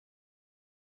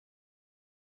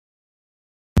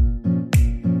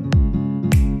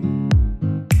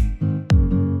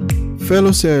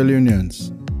Fellow Sierra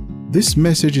Leoneans, this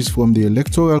message is from the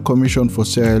Electoral Commission for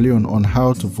Sierra Leone on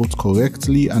how to vote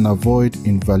correctly and avoid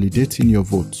invalidating your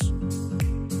votes.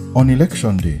 On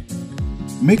election day,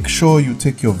 make sure you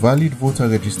take your valid voter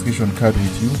registration card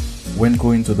with you when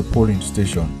going to the polling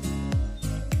station.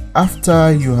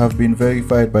 After you have been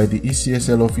verified by the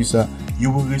Ecsl officer,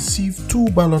 you will receive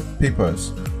 2 ballot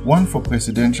papers, one for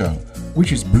presidential,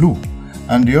 which is blue,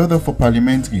 and the other for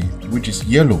parliamentary, which is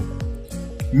yellow.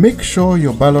 Make sure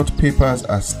your ballot papers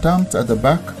are stamped at the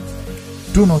back.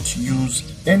 Do not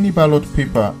use any ballot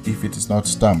paper if it is not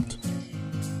stamped.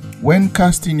 When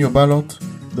casting your ballot,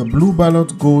 the blue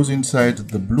ballot goes inside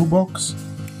the blue box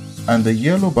and the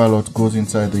yellow ballot goes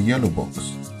inside the yellow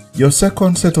box. Your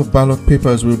second set of ballot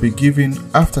papers will be given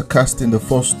after casting the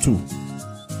first 2.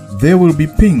 They will be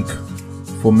pink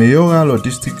for mayoral or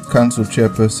district council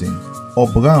chairperson or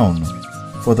brown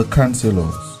for the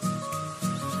councillors.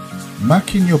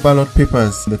 Marking your ballot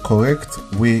papers the correct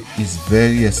way is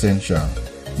very essential.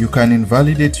 You can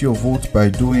invalidate your vote by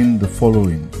doing the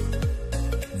following: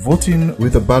 voting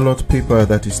with a ballot paper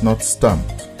that is not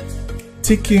stamped,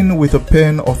 ticking with a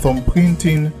pen or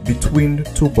thumbprinting between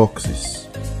 2 boxes,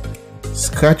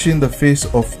 scratching the face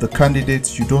of the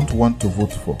candidates you don't want to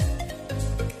vote for,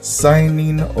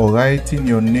 signing or writing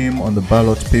your name on the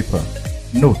ballot paper.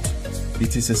 Note,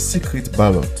 it is a secret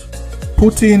ballot.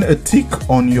 Putting a tick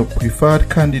on your preferred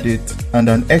candidate and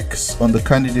an X on the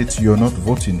candidate you are not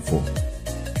voting for.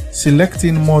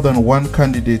 Selecting more than one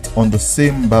candidate on the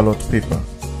same ballot paper.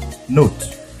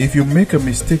 Note, if you make a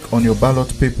mistake on your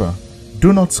ballot paper,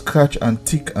 do not scratch and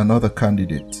tick another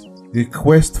candidate.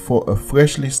 Request for a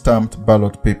freshly stamped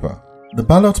ballot paper. The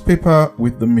ballot paper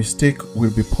with the mistake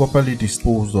will be properly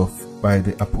disposed of by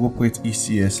the appropriate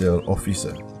Ecsl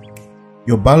officer.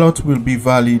 Your ballot will be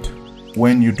valid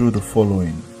when you do the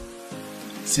following: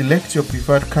 select your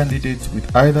preferred candidate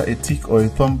with either a tick or a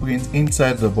thumbprint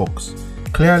inside the box.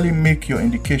 Clearly make your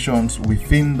indications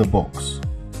within the box.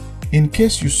 In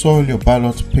case you soil your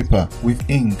ballot paper with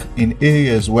ink in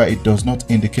areas where it does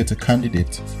not indicate a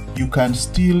candidate, you can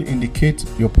still indicate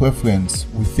your preference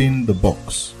within the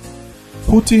box.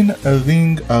 Putting a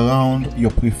ring around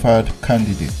your preferred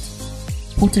candidate.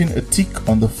 Putting a tick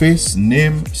on the face,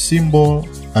 name, symbol,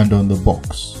 and on the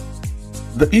box.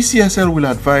 The Ecsl will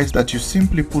advise that you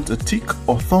simply put a tick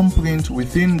or thumbprint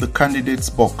within the candidate's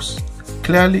box,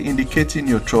 clearly indicating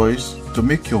your choice to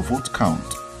make your vote count.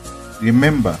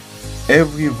 Remember,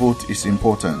 every vote is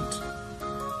important.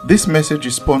 This message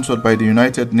is sponsored by the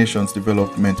United Nations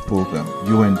Development Programme,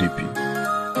 UNDP.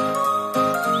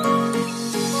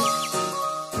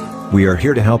 We are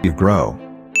here to help you grow.